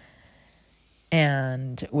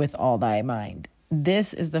and with all thy mind.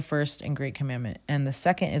 This is the first and great commandment. And the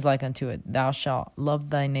second is like unto it. Thou shalt love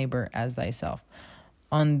thy neighbor as thyself.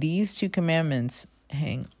 On these two commandments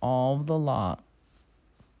hang all the law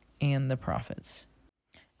and the prophets.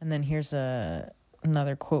 And then here's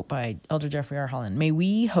another quote by Elder Jeffrey R. Holland. May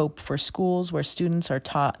we hope for schools where students are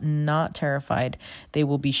taught, not terrified they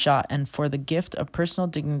will be shot, and for the gift of personal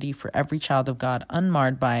dignity for every child of God,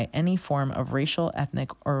 unmarred by any form of racial, ethnic,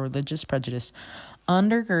 or religious prejudice.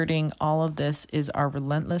 Undergirding all of this is our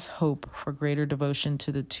relentless hope for greater devotion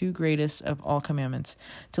to the two greatest of all commandments,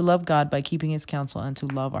 to love God by keeping his counsel and to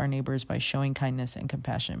love our neighbors by showing kindness and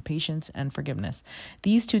compassion, patience and forgiveness.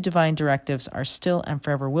 These two divine directives are still and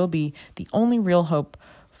forever will be the only real hope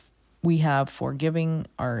we have for giving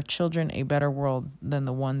our children a better world than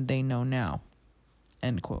the one they know now.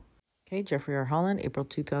 End quote. Okay, Jeffrey R. Holland, April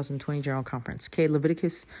 2020 General Conference. Okay,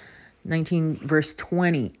 Leviticus 19 verse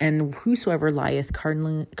 20, and whosoever lieth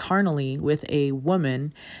carnally with a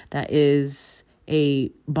woman that is a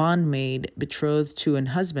bondmaid betrothed to an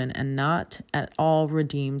husband and not at all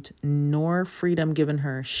redeemed, nor freedom given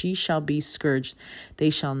her, she shall be scourged. They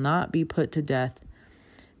shall not be put to death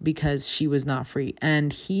because she was not free.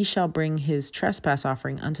 And he shall bring his trespass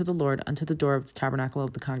offering unto the Lord, unto the door of the tabernacle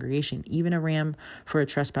of the congregation, even a ram for a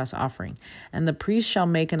trespass offering. And the priest shall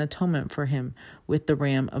make an atonement for him with the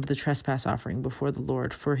ram of the trespass offering before the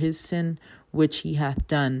Lord, for his sin which he hath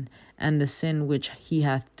done, and the sin which he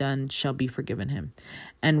hath done shall be forgiven him.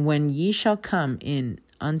 And when ye shall come in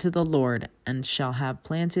unto the Lord, and shall have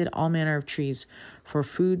planted all manner of trees for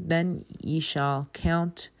food, then ye shall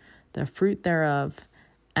count the fruit thereof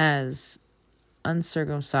as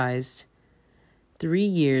uncircumcised. 3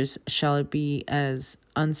 years shall it be as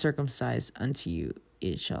uncircumcised unto you.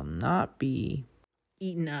 It shall not be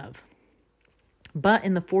eaten of. But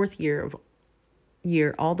in the 4th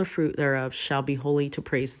year, all the fruit thereof shall be holy to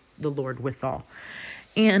praise the Lord withal.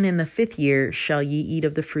 And in the 5th year shall ye eat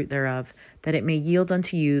of the fruit thereof, that it may yield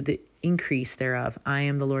unto you the increase thereof. I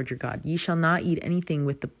am the Lord your God. Ye shall not eat anything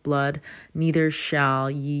with the blood, neither shall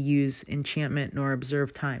ye use enchantment nor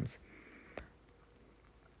observe times.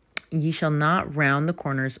 Ye shall not round the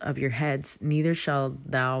corners of your heads, neither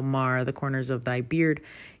shalt thou mar the corners of thy beard.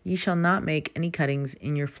 Ye shall not make any cuttings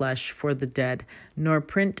in your flesh for the dead, nor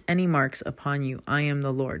print any marks upon you. I am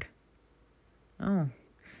the Lord. Oh,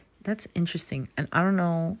 that's interesting. And I don't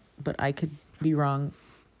know, but I could be wrong.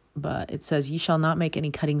 But it says, ye shall not make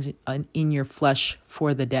any cuttings in your flesh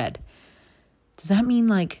for the dead. Does that mean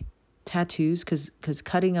like tattoos? Because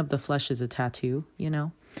cutting of the flesh is a tattoo, you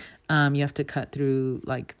know? You have to cut through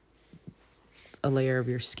like a layer of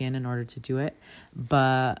your skin in order to do it.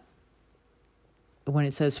 But when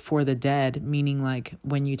it says for the dead, meaning like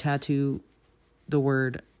when you tattoo the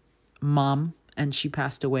word mom and she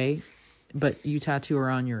passed away, but you tattoo her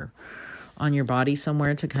on your body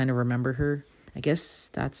somewhere to kind of remember her, I guess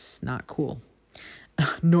that's not cool.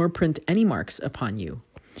 Nor print any marks upon you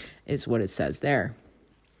is what it says there.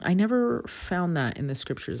 I never found that in the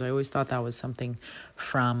scriptures. I always thought that was something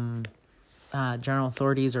from general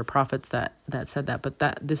authorities or prophets that said that, but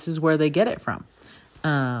this is where they get it from.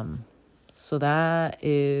 So that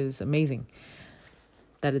is amazing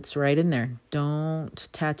that it's right in there. Don't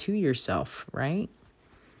tattoo yourself, right?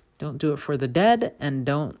 Don't do it for the dead, and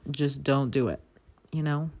don't do it.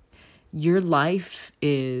 Your life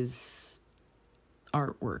is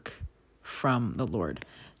artwork from the Lord,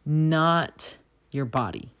 not your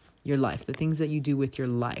body. Your life, the things that you do with your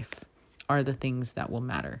life are the things that will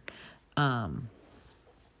matter. And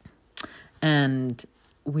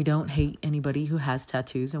we don't hate anybody who has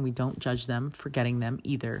tattoos, and we don't judge them for getting them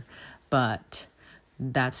either. But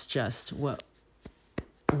that's just what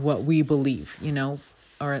we believe,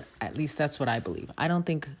 or at least that's what I believe. I don't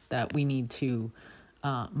think that we need to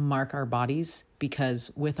mark our bodies,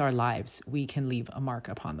 because with our lives, we can leave a mark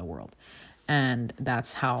upon the world. And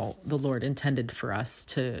that's how the Lord intended for us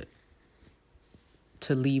to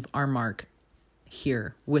leave our mark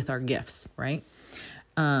here with our gifts, right?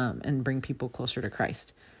 And bring people closer to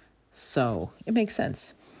Christ. So it makes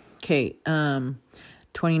sense. Okay.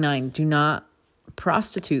 29, do not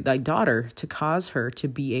prostitute thy daughter to cause her to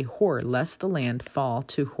be a whore, lest the land fall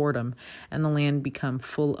to whoredom and the land become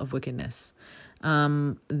full of wickedness.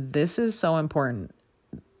 This is so important.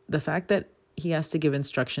 The fact that he has to give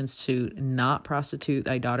instructions to not prostitute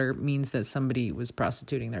thy daughter means that somebody was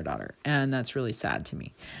prostituting their daughter. And that's really sad to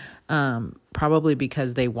me. Probably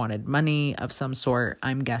because they wanted money of some sort.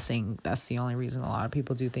 I'm guessing that's the only reason a lot of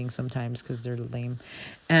people do things sometimes, because they're lame.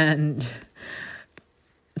 And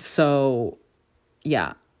so,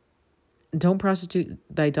 yeah, don't prostitute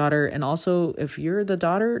thy daughter. And also, if you're the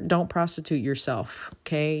daughter, don't prostitute yourself.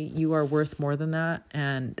 Okay. You are worth more than that,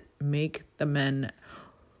 and make the men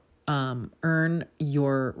earn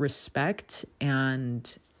your respect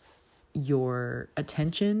and your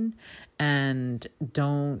attention, and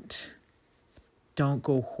don't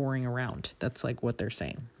go whoring around. That's like what they're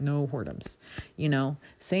saying. No whoredoms,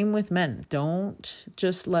 same with men. Don't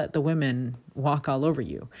just let the women walk all over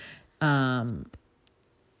you.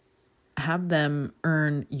 Have them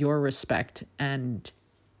earn your respect and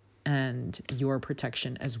your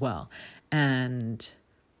protection as well. And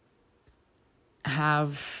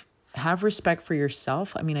have respect for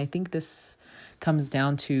yourself. I mean, I think this comes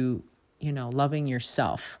down to, loving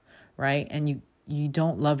yourself, right? And you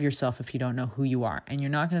don't love yourself if you don't know who you are. And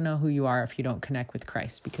you're not going to know who you are if you don't connect with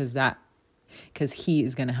Christ, because he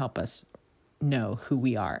is going to help us know who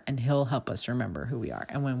we are, and he'll help us remember who we are.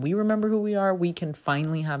 And when we remember who we are, we can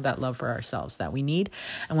finally have that love for ourselves that we need.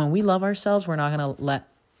 And when we love ourselves, we're not going to let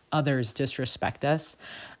others disrespect us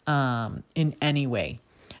in any way.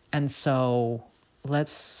 And so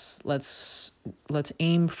let's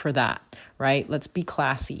aim for that, right? Let's be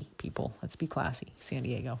classy, people. Let's be classy, San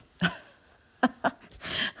Diego.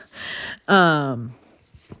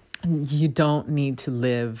 You don't need to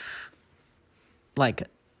live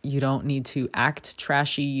you don't need to act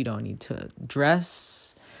trashy. You don't need to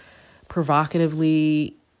dress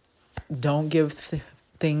provocatively. Don't give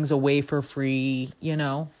things away for free,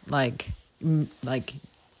 and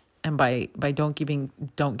by don't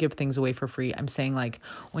give things away for free, I'm saying,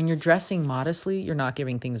 when you're dressing modestly, you're not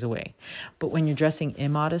giving things away. But when you're dressing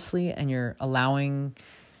immodestly and you're allowing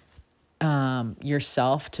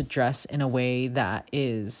yourself to dress in a way that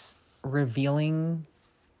is revealing,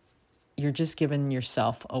 you're just giving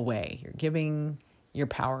yourself away. You're giving your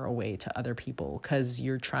power away to other people, because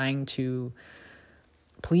you're trying to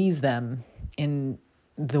please them in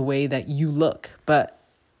the way that you look. But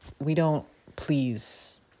we don't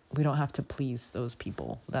have to please those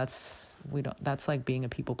people. That's like being a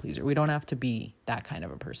people pleaser. We don't have to be that kind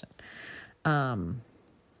of a person.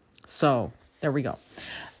 So there we go.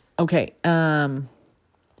 Okay.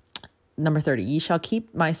 Number 30, ye shall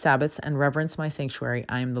keep my Sabbaths and reverence my sanctuary.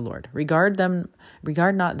 I am the Lord. Regard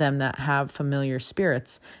not them that have familiar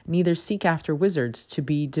spirits, neither seek after wizards to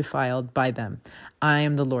be defiled by them. I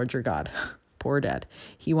am the Lord your God. Poor dad.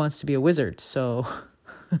 He wants to be a wizard. So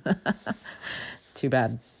too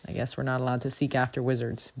bad. I guess we're not allowed to seek after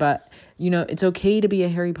wizards, but it's okay to be a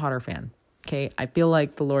Harry Potter fan. Okay. I feel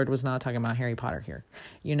like the Lord was not talking about Harry Potter here,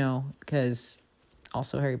 because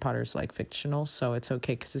also Harry Potter is fictional, so it's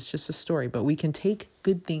okay because it's just a story. But we can take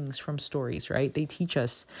good things from stories, right? They teach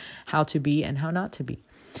us how to be and how not to be.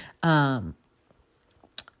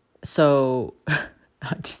 So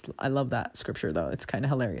I love that scripture though. It's kind of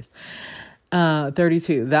hilarious.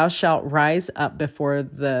 32, thou shalt rise up before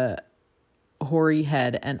the hoary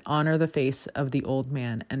head and honor the face of the old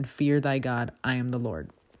man and fear thy God. I am the Lord.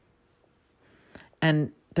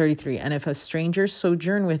 And 33, and if a stranger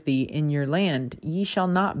sojourn with thee in your land, ye shall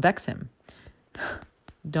not vex him.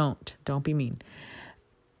 Don't be mean.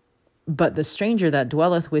 But the stranger that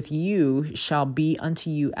dwelleth with you shall be unto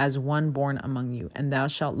you as one born among you, and thou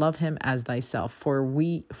shalt love him as thyself. For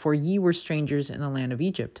ye were strangers in the land of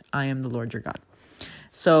Egypt. I am the Lord your God.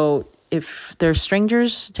 So if they're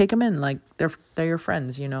strangers, take them in like they're your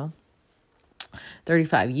friends,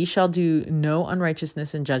 35, ye shall do no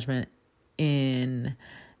unrighteousness in judgment in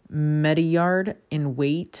mediyard, in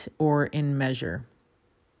weight, or in measure.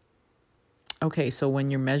 Okay, so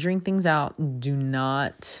when you're measuring things out, do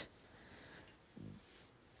not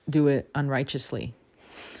do it unrighteously.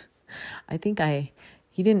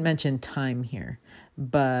 He didn't mention time here,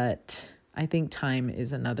 but I think time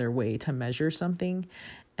is another way to measure something.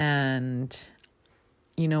 And,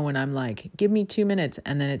 when I'm like, give me 2 minutes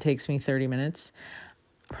and then it takes me 30 minutes,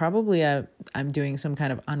 probably I'm doing some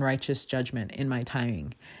kind of unrighteous judgment in my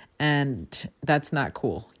timing. And that's not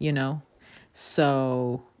cool,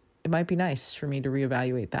 So it might be nice for me to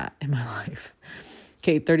reevaluate that in my life.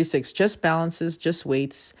 Okay, 36, just balances, just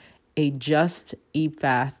weights, a just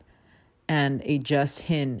ephah and a just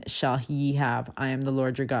hin shall ye have. I am the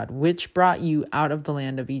Lord your God, which brought you out of the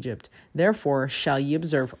land of Egypt. Therefore shall ye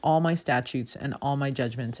observe all my statutes and all my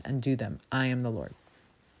judgments and do them. I am the Lord.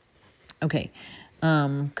 Okay,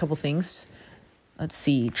 couple things. Let's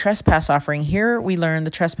see. Trespass offering. Here we learn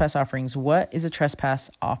the trespass offerings. What is a trespass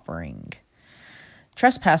offering?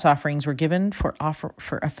 Trespass offerings were given for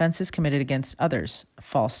offenses committed against others: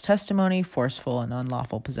 false testimony, forceful and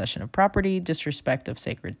unlawful possession of property, disrespect of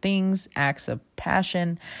sacred things, acts of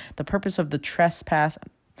passion. The purpose of the trespass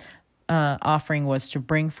offering was to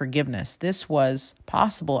bring forgiveness. This was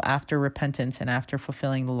possible after repentance and after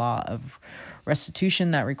fulfilling the law of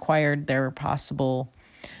restitution that required where possible,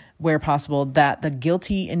 that the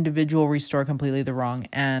guilty individual restore completely the wrong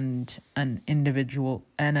and an additional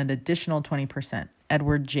 20%.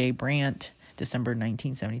 Edward J. Brandt, December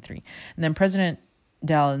 1973. And then President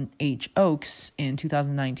Dallin H. Oaks in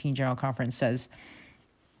 2019 General Conference says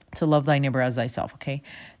to love thy neighbor as thyself, okay?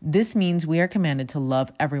 This means we are commanded to love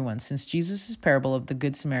everyone, since Jesus' parable of the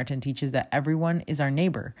Good Samaritan teaches that everyone is our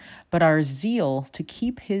neighbor. But our zeal to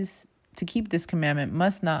keep this commandment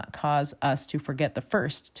must not cause us to forget the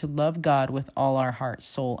first, to love God with all our heart,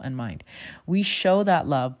 soul, and mind. We show that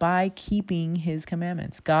love by keeping his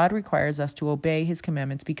commandments. God requires us to obey his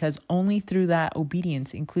commandments because only through that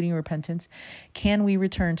obedience, including repentance, can we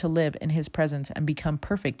return to live in his presence and become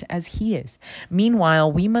perfect as he is.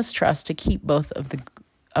 Meanwhile, we must trust to keep both of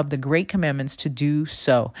the great commandments. To do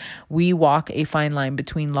so, we walk a fine line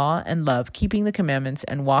between law and love, keeping the commandments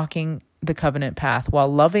and walking the covenant path while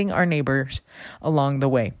loving our neighbors along the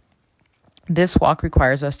way. This walk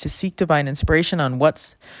requires us to seek divine inspiration on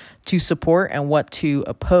what's to support and what to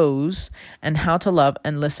oppose, and how to love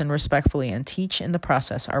and listen respectfully and teach in the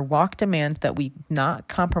process. Our walk demands that we not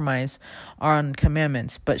compromise on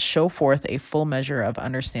commandments, but show forth a full measure of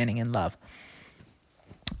understanding and love.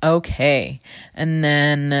 Okay, and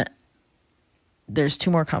then there's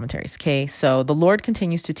 2 more commentaries. Okay, so the Lord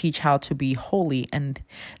continues to teach how to be holy, and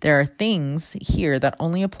there are things here that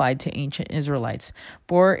only applied to ancient Israelites.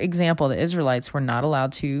 For example, the Israelites were not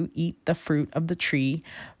allowed to eat the fruit of the tree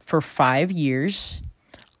for 5 years.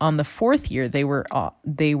 On the 4th year, they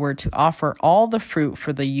were to offer all the fruit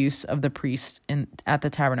for the use of the priest at the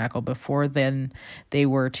tabernacle. Before then, they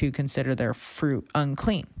were to consider their fruit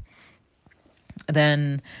unclean.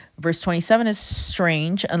 Then verse 27 is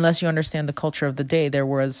strange unless you understand the culture of the day. There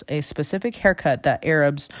was a specific haircut that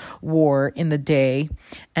Arabs wore in the day,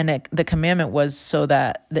 and the commandment was so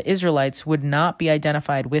that the Israelites would not be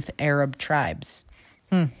identified with Arab tribes.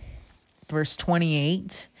 Verse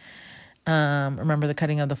 28, remember the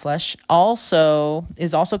cutting of the flesh,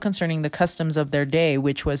 is also concerning the customs of their day,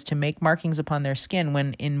 which was to make markings upon their skin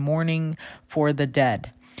when in mourning for the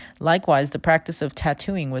dead. Likewise, the practice of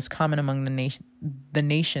tattooing was common among the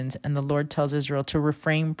nations, and the Lord tells Israel to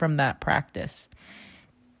refrain from that practice.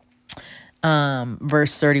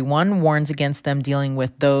 Verse 31 warns against them dealing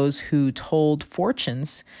with those who told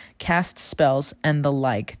fortunes, cast spells, and the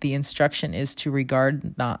like. The instruction is to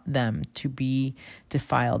regard not them, to be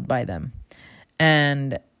defiled by them.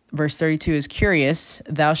 And verse 32 is curious.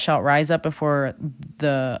 Thou shalt rise up before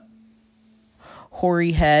the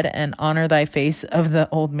hoary head and honor thy face of the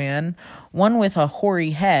old man. One with a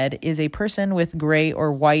hoary head is a person with gray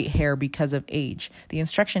or white hair because of age. The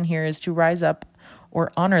instruction here is to rise up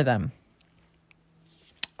or honor them.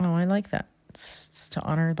 Oh, I like that. It's to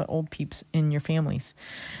honor the old peeps in your families.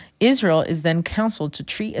 Israel is then counseled to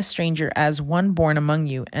treat a stranger as one born among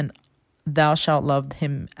you, and thou shalt love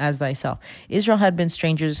him as thyself. Israel had been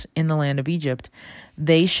strangers in the land of Egypt.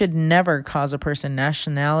 They should never cause a person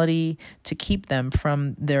nationality to keep them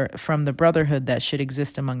from the brotherhood that should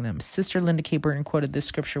exist among them. Sister Linda K. Burton quoted this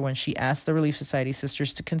scripture when she asked the Relief Society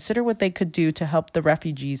sisters to consider what they could do to help the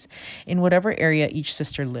refugees in whatever area each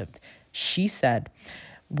sister lived. She said,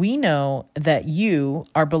 We know that you,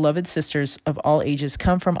 our beloved sisters of all ages,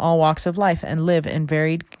 come from all walks of life and live in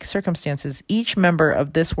varied circumstances. Each member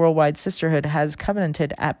of this worldwide sisterhood has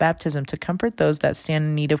covenanted at baptism to comfort those that stand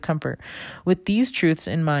in need of comfort. With these truths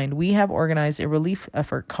in mind, we have organized a relief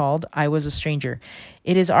effort called I Was a Stranger.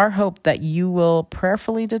 It is our hope that you will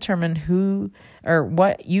prayerfully determine who or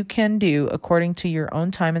what you can do according to your own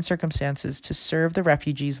time and circumstances to serve the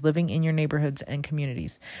refugees living in your neighborhoods and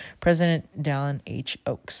communities. President Dallin H.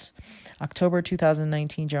 Oaks, October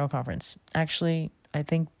 2019 General Conference. Actually, I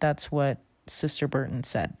think that's what Sister Burton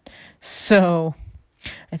said. So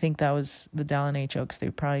I think that was the Dallin H. Oaks. They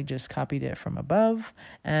probably just copied it from above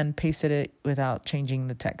and pasted it without changing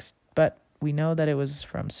the text. But we know that it was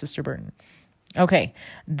from Sister Burton. Okay,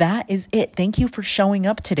 that is it. Thank you for showing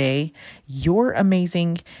up today. You're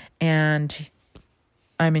amazing, and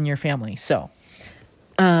I'm in your family. So,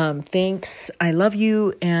 thanks. I love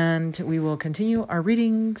you, and we will continue our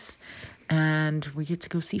readings, and we get to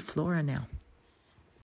go see Flora now.